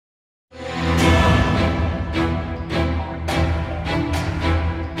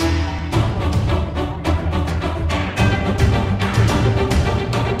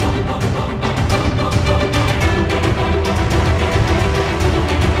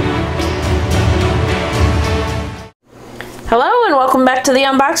welcome back to the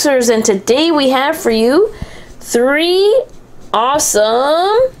Unboxers, and today we have for you 3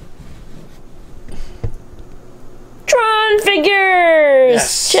 awesome Tron figures!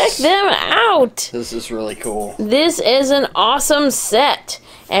 Yes. Check them out! This is really cool. This is an awesome set,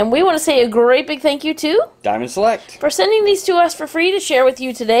 and we want to say a great big thank you to Diamond Select. for sending these to us for free to share with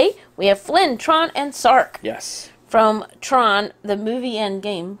you today. We have Flynn, Tron, and Sark. Yes. From Tron, the movie and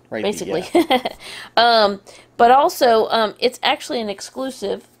game, Right, basically. yeah. But also, it's actually an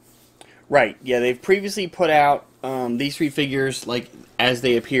exclusive. Right, yeah, they've previously put out these 3 figures, like, as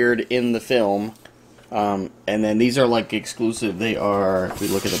they appeared in the film. And then these are, like, exclusive. They are, if we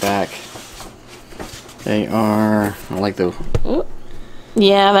look at the back, they are, I like the... Ooh.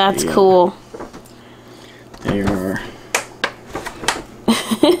 Yeah, that's cool. They are...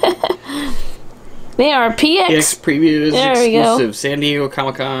 They are PX previews, there we exclusive go. San Diego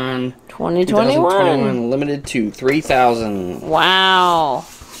Comic-Con 2021. limited to 3,000. Wow.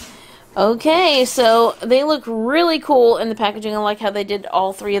 Okay, so they look really cool in the packaging. I like how they did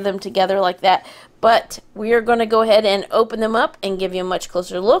all 3 of them together like that. But we are going to go ahead and open them up and give you a much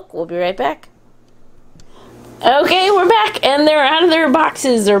closer look. We'll be right back. Okay, we're back, and they're out of their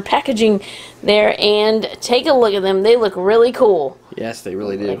boxes or packaging there, and take a look at them. They look really cool. Yes, they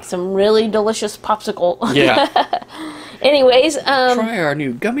really do. Like some really delicious popsicle. Yeah. Anyways, try our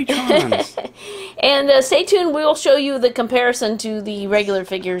new gummy Trons. and stay tuned. We will show you the comparison to the regular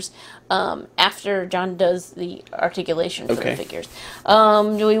figures after John does the articulation for the figures.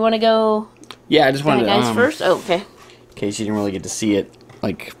 Do we want to go? Yeah, I just wanted to guys first. Oh, okay. In case you didn't really get to see it,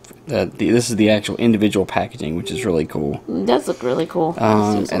 like this is the actual individual packaging, which is really cool. It does look really cool.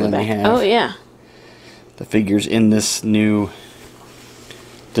 And then they have oh yeah, the figures in this new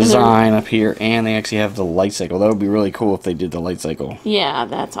design up here, and they actually have the light cycle. That would be really cool if they did the light cycle. Yeah,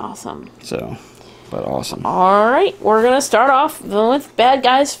 that's awesome. So, but awesome. All right, we're gonna start off with bad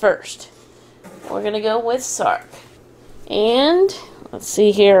guys first. We're gonna go with Sark, and let's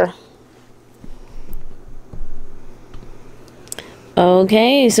see here.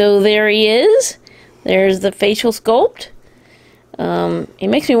 Okay, so there he is. There's the facial sculpt. He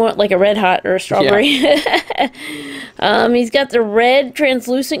makes me want like a red hot or a strawberry. Yeah. He's got the red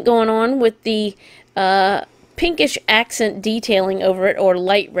translucent going on with the pinkish accent detailing over it, or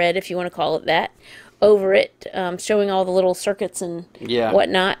light red if you want to call it that, over it, showing all the little circuits and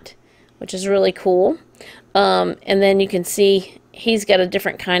whatnot, which is really cool. And then you can see he's got a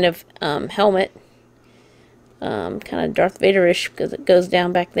different kind of helmet. Kind of Darth Vader-ish because it goes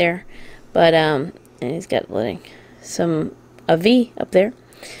down back there, but and he's got a V up there,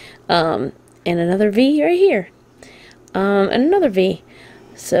 and another V right here, and another V.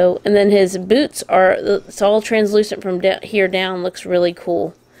 So, and then his boots are, it's all translucent from here down. Looks really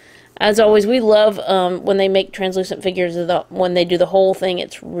cool. As always, we love when they make translucent figures. When they do the whole thing,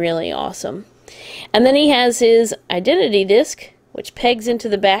 it's really awesome. And then he has his identity disc, which pegs into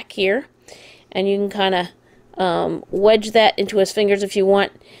the back here, and you can kind of wedge that into his fingers if you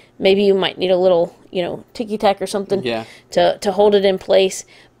want. Maybe you might need a little, ticky-tack or something to hold it in place,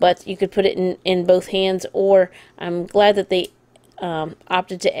 but you could put it in both hands, or I'm glad that they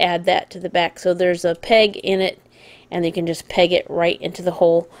opted to add that to the back. So there's a peg in it, and you can just peg it right into the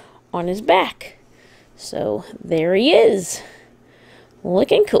hole on his back. So there he is.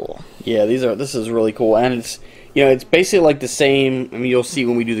 Looking cool. Yeah, this is really cool, and it's basically like the same. I mean, you'll see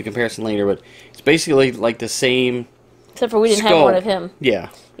when we do the comparison later, but it's basically like the same. Except for we didn't have one of him. Yeah.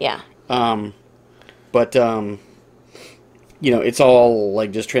 Yeah. But it's all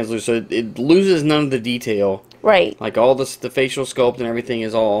like just translucent, so it loses none of the detail. Right. Like all the facial sculpt and everything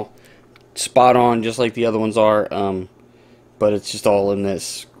is all spot on, just like the other ones are. But it's just all in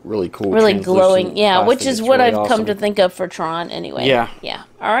this really cool, really glowing. Yeah, plastic. Which is what really I've come to think of for Tron anyway. Yeah. Yeah.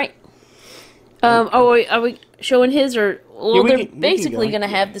 All right. Are we showing his, or they're basically going to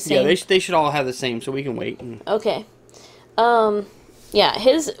have the same? Yeah, they should all have the same, so we can wait. Okay. Yeah,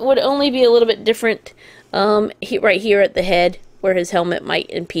 his would only be a little bit different. Right here at the head, where his helmet might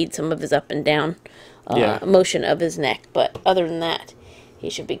impede some of his up and down motion of his neck. But other than that, he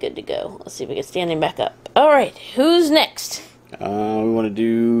should be good to go. Let's see if we can stand him back up. All right, who's next? We want to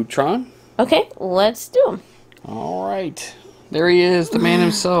do Tron. Okay, let's do him. All right, there he is, the man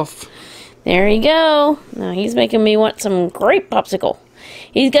himself. There you go. Now he's making me want some grape popsicle.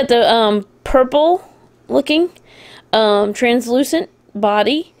 He's got the purple looking translucent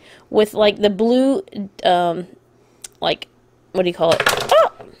body with like the blue like, what do you call it?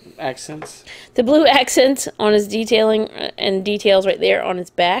 Oh! Accents. The blue accents on his detailing and details right there on his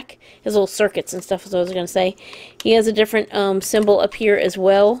back. His little circuits and stuff is what I was going to say. He has a different symbol up here as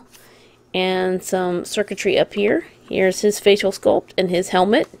well, and some circuitry up here. Here's his facial sculpt and his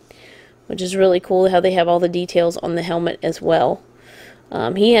helmet, which is really cool how they have all the details on the helmet as well.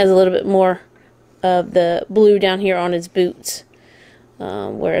 He has a little bit more of the blue down here on his boots,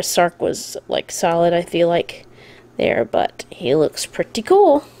 whereas Sark was like solid, I feel like, there, but he looks pretty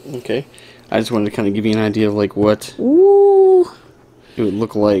cool. Okay. I just wanted to kind of give you an idea of like what Ooh. It would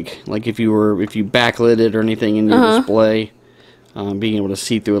look like if you backlit it or anything in your display, being able to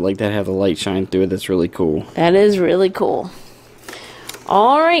see through it like that, have the light shine through it. That's really cool. That is really cool.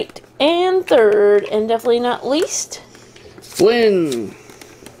 All right, and third, and definitely not least, Flynn.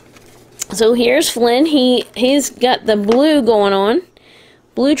 So here's Flynn. He's got the blue going on,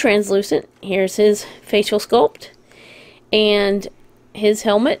 blue translucent. Here's his facial sculpt and his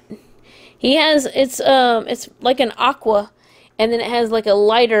helmet. He has it's like an aqua, and then it has like a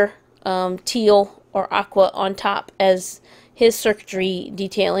lighter teal or aqua on top as his circuitry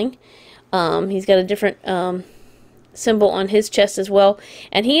detailing. He's got a different symbol on his chest as well,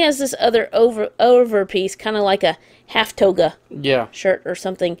 and he has this other over piece, kind of like a half toga shirt or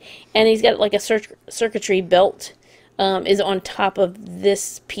something, and he's got like a circuitry belt is on top of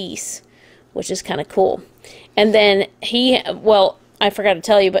this piece, which is kind of cool. And then I forgot to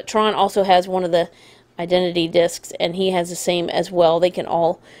tell you, but Tron also has one of the identity discs, and he has the same as well. They can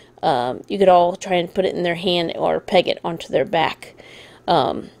all, you could all try and put it in their hand or peg it onto their back.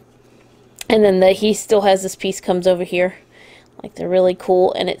 And then he still has this piece comes over here, like they're really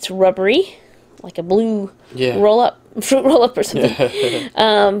cool, and it's rubbery, like a blue fruit roll up or something.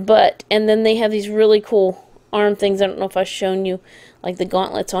 And then they have these really cool arm things. I don't know if I've shown you, like the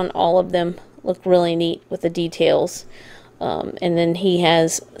gauntlets on all of them look really neat with the details. And then he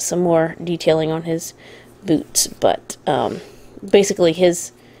has some more detailing on his boots, but basically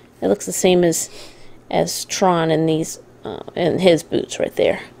it looks the same as Tron in these in his boots right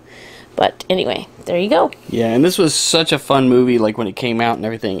there. But anyway, there you go. Yeah, and this was such a fun movie, like when it came out and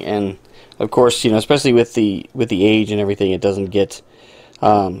everything. And of course, especially with the age and everything, it doesn't get a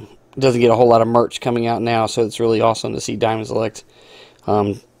whole lot of merch coming out now. So it's really awesome to see Diamond Select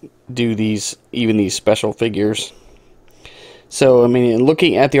do these special figures. So, I mean,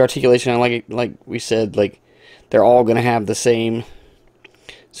 looking at the articulation, like we said, like, they're all going to have the same.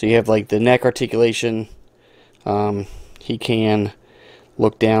 So you have, like, the neck articulation. He can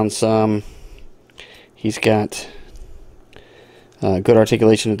look down some. He's got good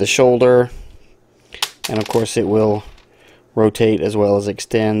articulation at the shoulder. And, of course, it will rotate as well as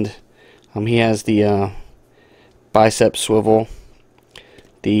extend. He has the bicep swivel.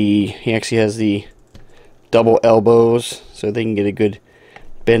 He actually has the double elbows, so they can get a good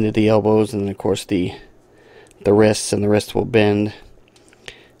bend at the elbows, and then of course the wrists, and the wrists will bend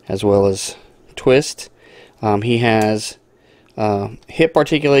as well as twist. He has hip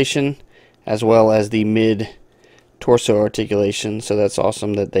articulation as well as the mid torso articulation, so that's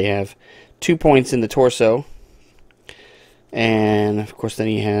awesome that they have 2 points in the torso. And of course then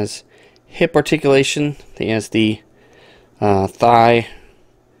he has hip articulation. He has the thigh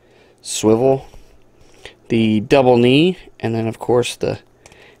swivel, the double knee, and then of course the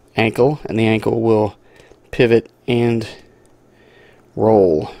ankle, and the ankle will pivot and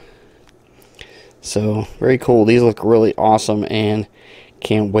roll. So very cool. These look really awesome, and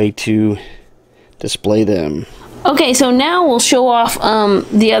can't wait to display them. Okay, so now we'll show off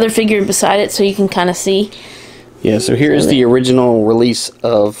the other figure beside it so you can kind of see. Yeah, so here's the original release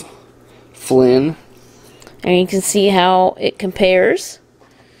of Flynn. And you can see how it compares.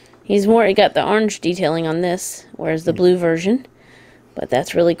 He got the orange detailing on this, whereas the blue version. But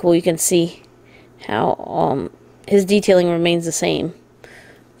that's really cool. You can see how his detailing remains the same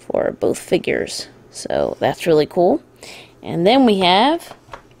for both figures. So that's really cool. And then we have...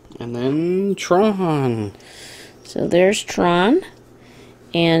 And then Tron. So there's Tron.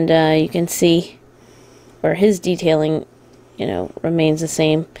 And you can see where his detailing, remains the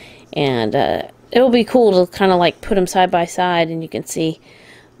same. And it'll be cool to kind of like put them side by side, and you can see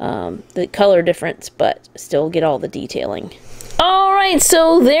the color difference, but still get all the detailing. Alright,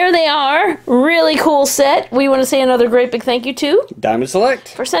 so there they are. Really cool set. We want to say another great big thank you to Diamond Select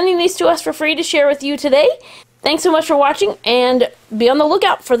for sending these to us for free to share with you today. Thanks so much for watching, and be on the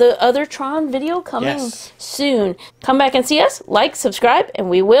lookout for the other Tron video coming soon. Come back and see us, like, subscribe, and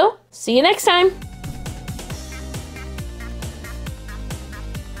we will see you next time.